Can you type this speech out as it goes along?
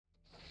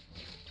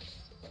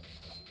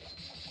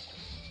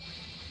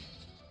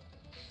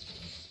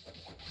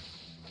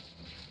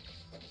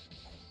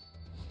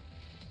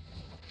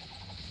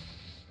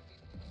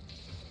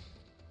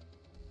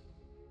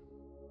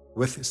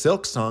With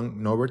Silksong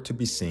nowhere to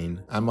be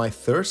seen and my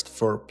thirst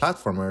for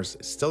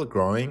platformers still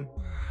growing,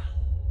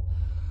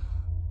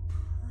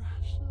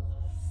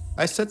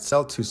 I set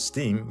sail to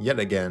Steam yet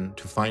again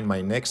to find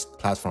my next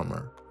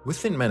platformer.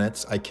 Within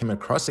minutes, I came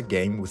across a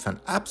game with an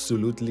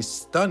absolutely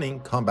stunning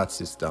combat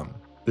system,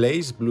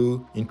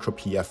 BlazBlue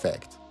Entropy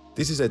Effect.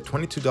 This is a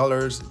 $22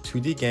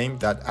 2D game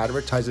that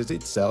advertises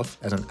itself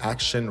as an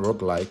action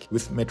roguelike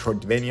with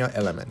Metroidvania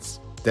elements.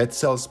 Dead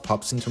Cells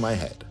pops into my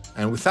head,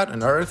 and without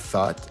another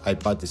thought, I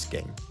bought this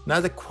game.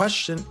 Now the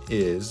question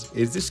is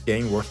this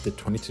game worth the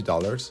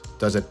 $22?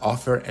 Does it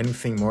offer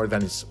anything more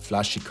than its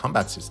flashy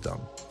combat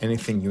system?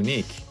 Anything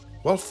unique?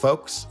 Well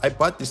folks, I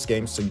bought this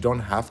game so you don't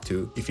have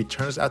to if it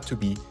turns out to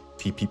be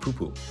pee-pee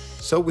poo-poo.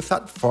 So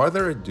without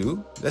further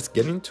ado, let's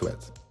get into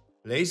it.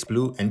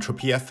 BlazBlue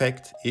Entropy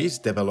Effect is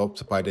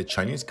developed by the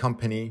Chinese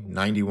company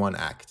 91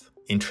 Act.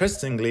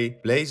 Interestingly,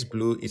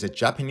 BlazBlue is a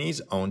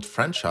Japanese-owned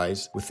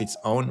franchise with its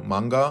own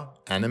manga,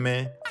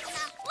 anime,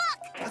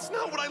 That's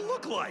not what I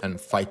look like! and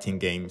fighting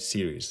game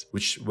series,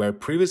 which were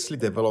previously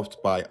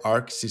developed by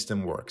Arc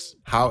System Works.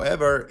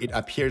 However, it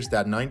appears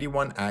that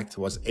 91 Act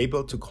was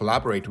able to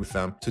collaborate with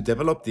them to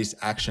develop this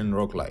action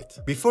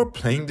roguelite. Before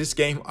playing this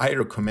game, I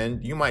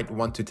recommend you might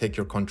want to take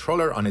your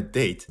controller on a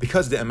date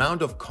because the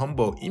amount of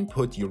combo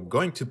input you're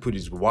going to put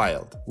is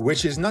wild.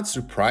 Which is not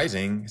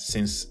surprising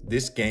since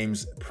this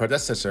game's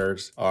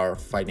predecessors are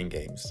fighting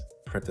games.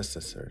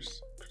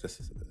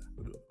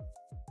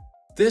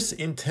 This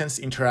intense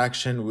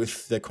interaction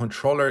with the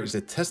controller is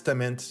a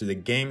testament to the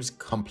game's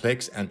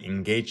complex and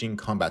engaging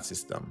combat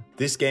system.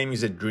 This game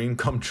is a dream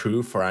come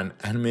true for an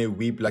anime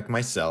weeb like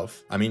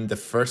myself. I mean, the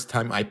first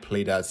time I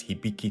played as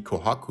Hibiki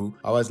Kohaku,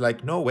 I was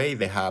like, no way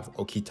they have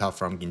Okita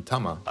from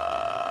Gintama.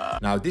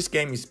 Now this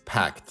game is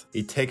packed.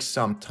 It takes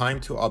some time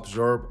to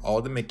absorb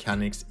all the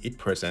mechanics it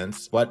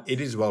presents, but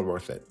it is well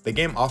worth it. The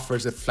game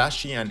offers a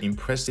flashy and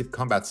impressive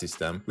combat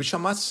system, which I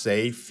must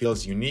say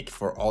feels unique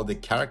for all the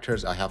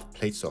characters I have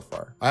played so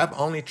far. I have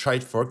only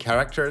tried 4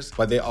 characters,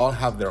 but they all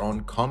have their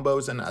own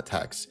combos and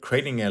attacks,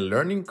 creating a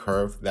learning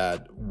curve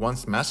that,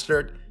 once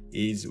mastered,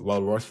 is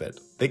well worth it.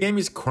 The game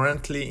is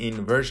currently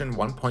in version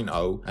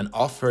 1.0 and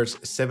offers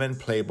 7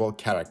 playable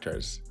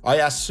characters. I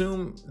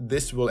assume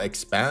this will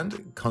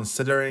expand,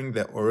 considering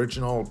the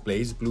original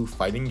BlazBlue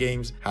fighting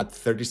games had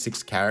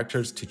 36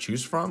 characters to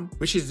choose from,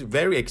 which is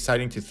very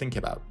exciting to think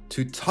about.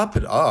 To top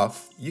it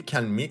off, you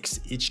can mix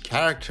each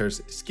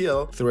character's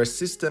skill through a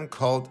system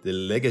called the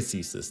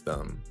Legacy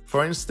system.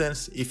 For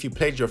instance, if you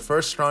played your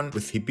first run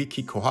with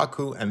Hibiki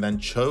Kohaku and then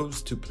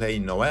chose to play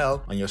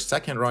Noelle on your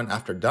second run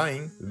after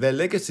dying, the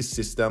Legacy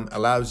system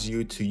allows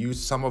you to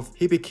use some of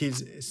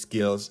Hibiki's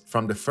skills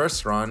from the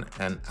first run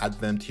and add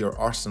them to your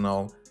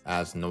arsenal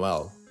as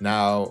Noelle.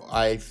 Now,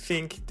 I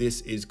think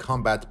this is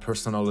combat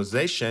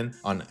personalization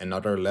on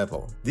another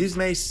level. These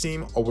may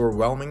seem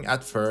overwhelming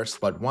at first,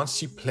 but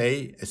once you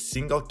play a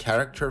single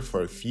character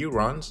for a few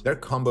runs, their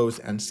combos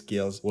and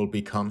skills will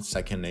become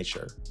second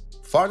nature.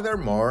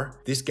 Furthermore,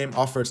 this game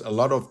offers a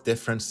lot of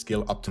different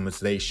skill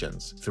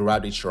optimizations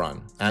throughout each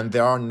run, and they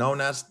are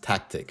known as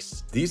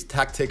tactics. These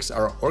tactics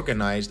are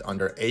organized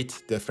under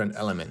 8 different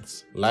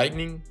elements: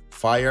 lightning,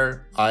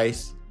 fire,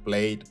 ice,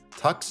 blade,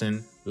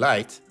 toxin,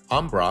 light,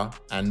 umbra,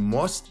 and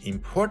most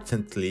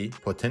importantly,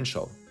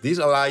 potential. These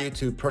allow you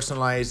to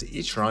personalize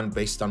each run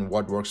based on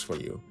what works for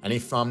you. And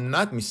if I'm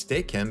not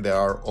mistaken, there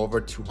are over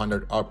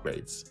 200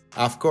 upgrades.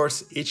 Of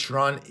course, each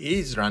run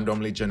is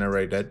randomly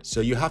generated,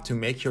 so you have to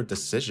make your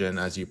decision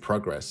as you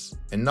progress.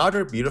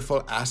 Another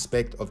beautiful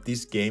aspect of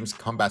this game's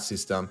combat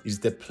system is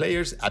the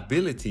player's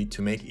ability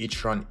to make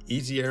each run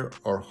easier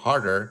or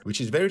harder,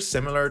 which is very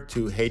similar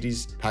to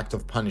Hades' Pact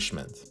of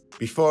Punishment.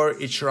 Before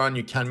each run,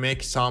 you can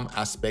make some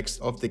aspects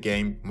of the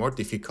game more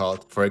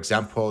difficult. For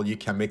example, you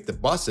can make the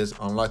bosses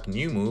unlock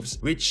new moves,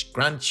 which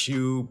grant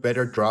you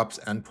better drops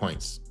and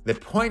points. The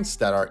points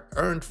that are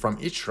earned from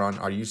each run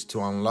are used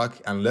to unlock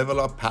and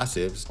level up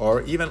passives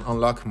or even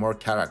unlock more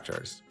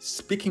characters.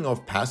 Speaking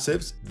of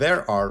passives,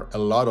 there are a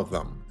lot of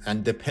them,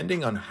 and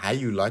depending on how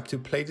you like to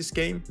play this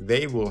game,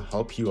 they will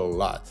help you a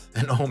lot.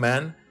 And oh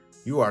man,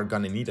 you are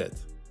gonna need it.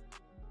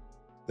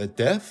 The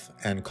depth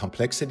and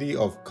complexity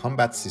of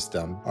combat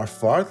system are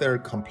further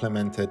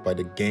complemented by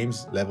the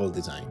game's level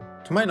design.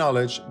 To my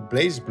knowledge,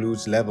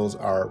 BlazBlue's levels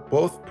are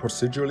both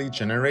procedurally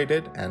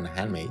generated and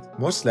handmade.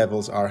 Most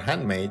levels are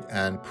handmade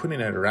and put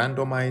in a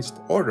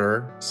randomized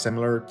order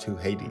similar to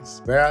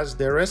Hades, whereas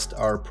the rest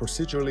are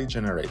procedurally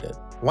generated.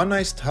 One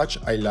nice touch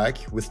I like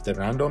with the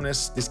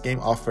randomness this game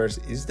offers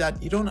is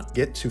that you don't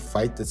get to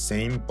fight the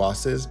same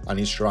bosses on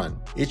each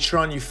run. Each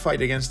run you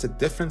fight against a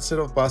different set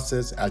of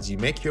bosses as you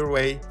make your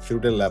way through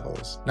the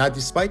levels. Now,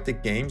 despite the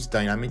game's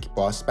dynamic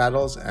boss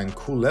battles and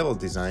cool level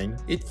design,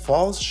 it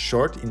falls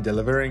short in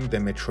delivering the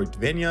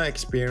Metroidvania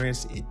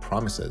experience it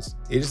promises.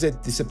 It is a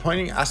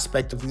disappointing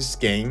aspect of this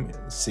game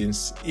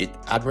since it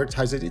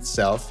advertises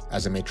itself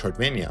as a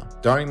Metroidvania.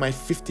 During my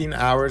 15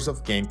 hours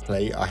of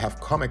gameplay, I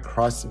have come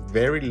across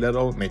very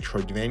little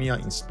typical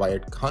Metroidvania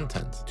inspired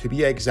content. To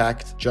be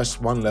exact,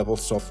 just one level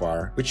so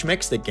far, which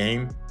makes the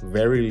game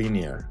very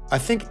linear. I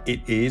think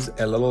it is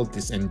a little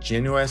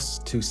disingenuous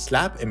to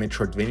slap a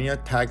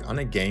Metroidvania tag on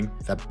a game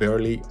that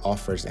barely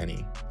offers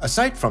any.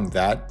 Aside from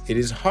that, it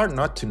is hard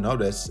not to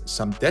notice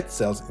some Dead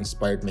Cells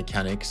inspired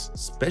mechanics,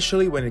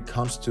 especially when it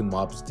comes to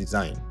mobs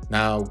design.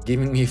 Now,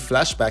 giving me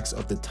flashbacks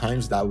of the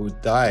times that I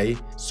would die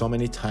so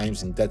many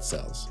times in Dead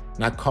Cells.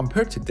 Now,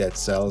 compared to Dead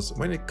Cells,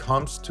 when it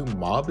comes to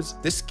mobs,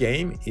 this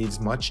game is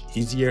much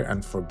easier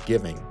and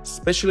forgiving,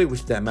 especially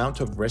with the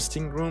amount of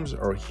resting rooms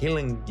or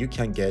healing you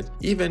can get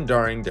even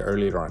during the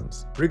early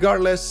runs.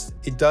 Regardless,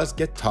 it does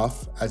get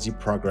tough as you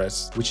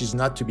progress, which is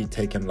not to be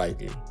taken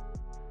lightly.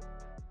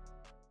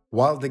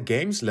 While the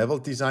game's level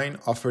design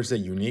offers a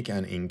unique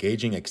and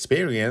engaging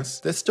experience,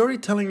 the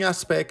storytelling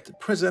aspect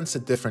presents a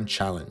different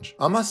challenge.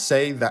 I must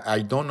say that I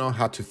don't know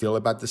how to feel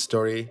about the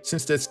story,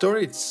 since the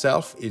story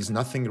itself is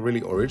nothing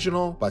really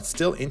original, but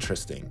still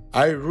interesting.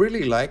 I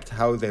really liked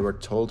how they were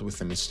told with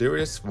a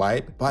mysterious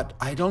vibe, but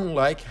I don't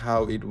like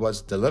how it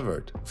was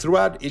delivered.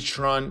 Throughout each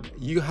run,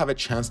 you have a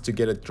chance to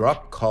get a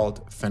drop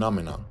called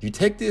Phenomena. You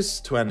take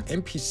this to an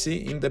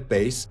NPC in the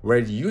base where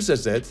it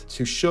uses it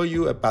to show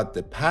you about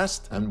the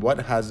past and what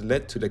has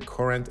led to the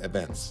current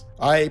events.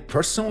 I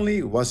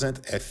personally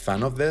wasn't a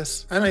fan of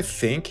this, and I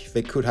think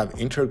they could have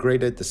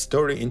integrated the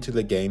story into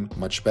the game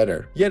much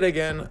better. Yet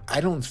again,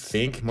 I don't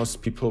think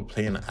most people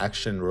play an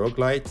action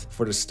roguelite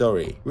for the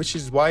story, which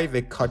is why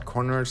they cut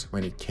corners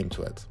when it came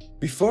to it.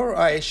 Before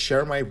I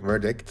share my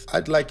verdict,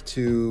 I'd like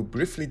to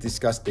briefly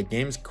discuss the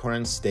game's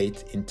current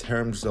state in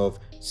terms of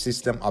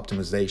system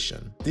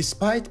optimization.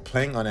 Despite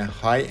playing on a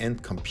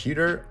high-end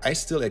computer, I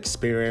still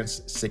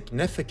experience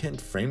significant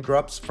frame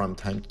drops from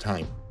time to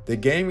time. The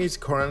game is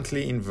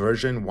currently in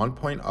version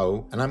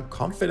 1.0, and I'm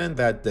confident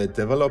that the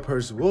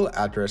developers will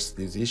address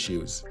these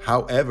issues.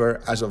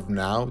 However, as of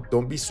now,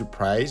 don't be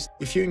surprised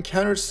if you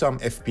encounter some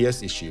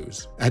FPS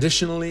issues.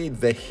 Additionally,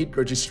 the hit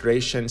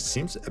registration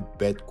seems a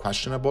bit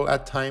questionable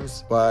at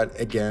times, but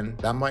again,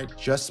 that might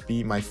just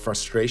be my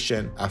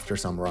frustration after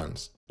some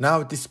runs.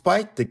 Now,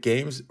 despite the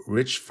game's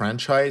rich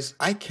franchise,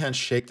 I can't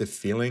shake the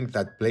feeling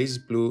that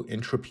BlazBlue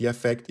Entropy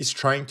Effect is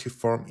trying to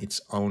form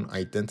its own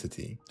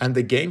identity, and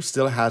the game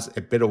still has a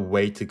bit of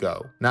way to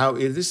go. Now,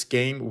 is this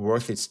game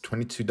worth its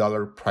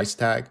 $22 price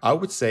tag? I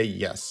would say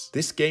yes.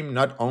 This game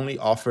not only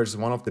offers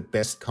one of the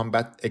best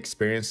combat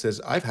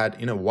experiences I've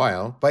had in a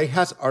while, but it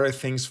has other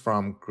things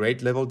from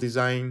great level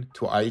design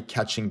to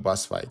eye-catching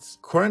boss fights.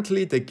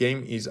 Currently, the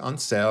game is on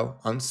sale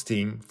on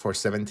Steam for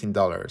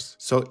 $17,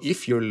 so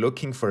if you're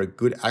looking for a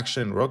good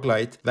action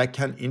roguelite that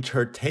can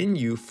entertain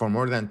you for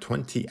more than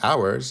 20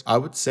 hours, I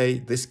would say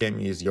this game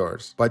is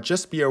yours. But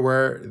just be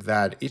aware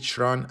that each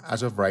run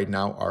as of right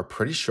now are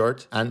pretty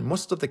short, and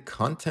most of the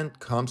content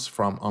comes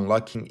from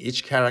unlocking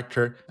each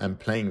character and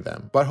playing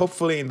them. But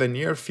hopefully in the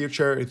near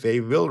future,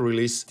 they will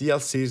release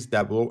DLCs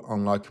that will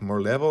unlock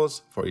more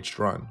levels for each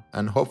run,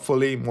 and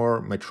hopefully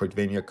more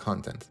Metroidvania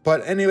content.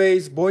 But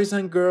anyways, boys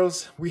and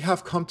girls, we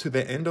have come to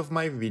the end of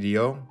my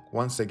video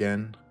once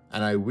again,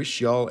 and I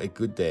wish y'all a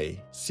good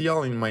day. See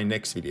y'all in my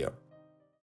next video.